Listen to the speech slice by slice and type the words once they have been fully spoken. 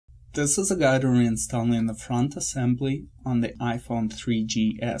This is a guide on reinstalling the front assembly on the iPhone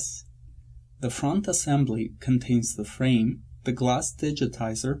 3GS. The front assembly contains the frame, the glass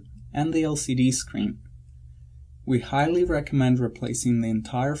digitizer, and the LCD screen. We highly recommend replacing the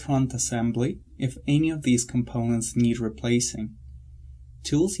entire front assembly if any of these components need replacing.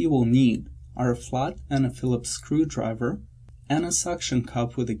 Tools you will need are a flat and a Phillips screwdriver and a suction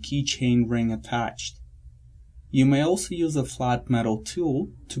cup with a keychain ring attached. You may also use a flat metal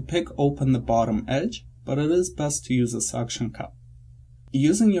tool to pick open the bottom edge, but it is best to use a suction cup.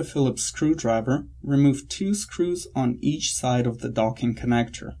 Using your Phillips screwdriver, remove 2 screws on each side of the docking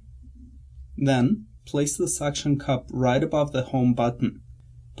connector. Then, place the suction cup right above the home button.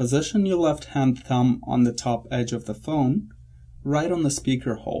 Position your left-hand thumb on the top edge of the phone, right on the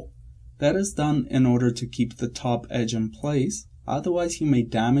speaker hole. That is done in order to keep the top edge in place. Otherwise, you may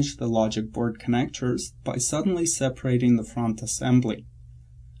damage the logic board connectors by suddenly separating the front assembly.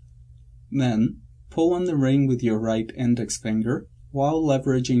 Then, pull on the ring with your right index finger while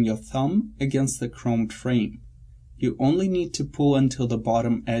leveraging your thumb against the chromed frame. You only need to pull until the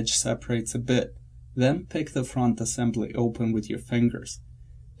bottom edge separates a bit, then pick the front assembly open with your fingers.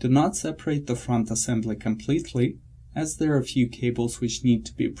 Do not separate the front assembly completely, as there are a few cables which need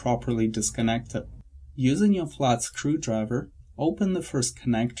to be properly disconnected. Using your flat screwdriver, open the first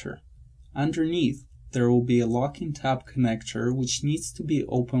connector. Underneath, there will be a locking tab connector which needs to be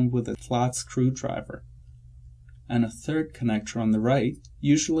opened with a flat screwdriver. And a third connector on the right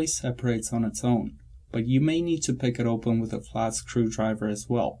usually separates on its own, but you may need to pick it open with a flat screwdriver as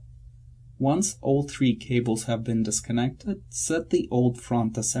well. Once all 3 cables have been disconnected, set the old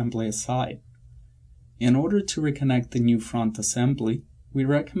front assembly aside. In order to reconnect the new front assembly, we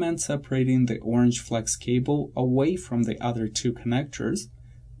recommend separating the orange flex cable away from the other 2 connectors,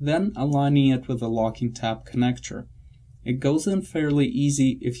 then aligning it with the locking tab connector. It goes in fairly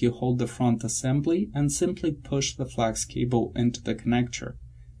easy if you hold the front assembly and simply push the flex cable into the connector.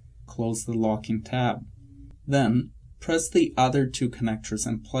 Close the locking tab. Then, press the other 2 connectors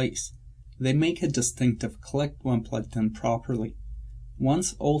in place. They make a distinctive click when plugged in properly.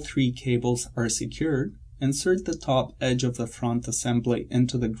 Once all 3 cables are secured, insert the top edge of the front assembly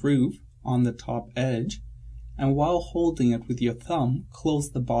into the groove on the top edge, and while holding it with your thumb, close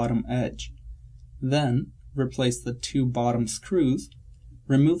the bottom edge. Then, replace the 2 bottom screws,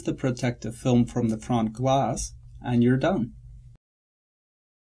 remove the protective film from the front glass, and you're done.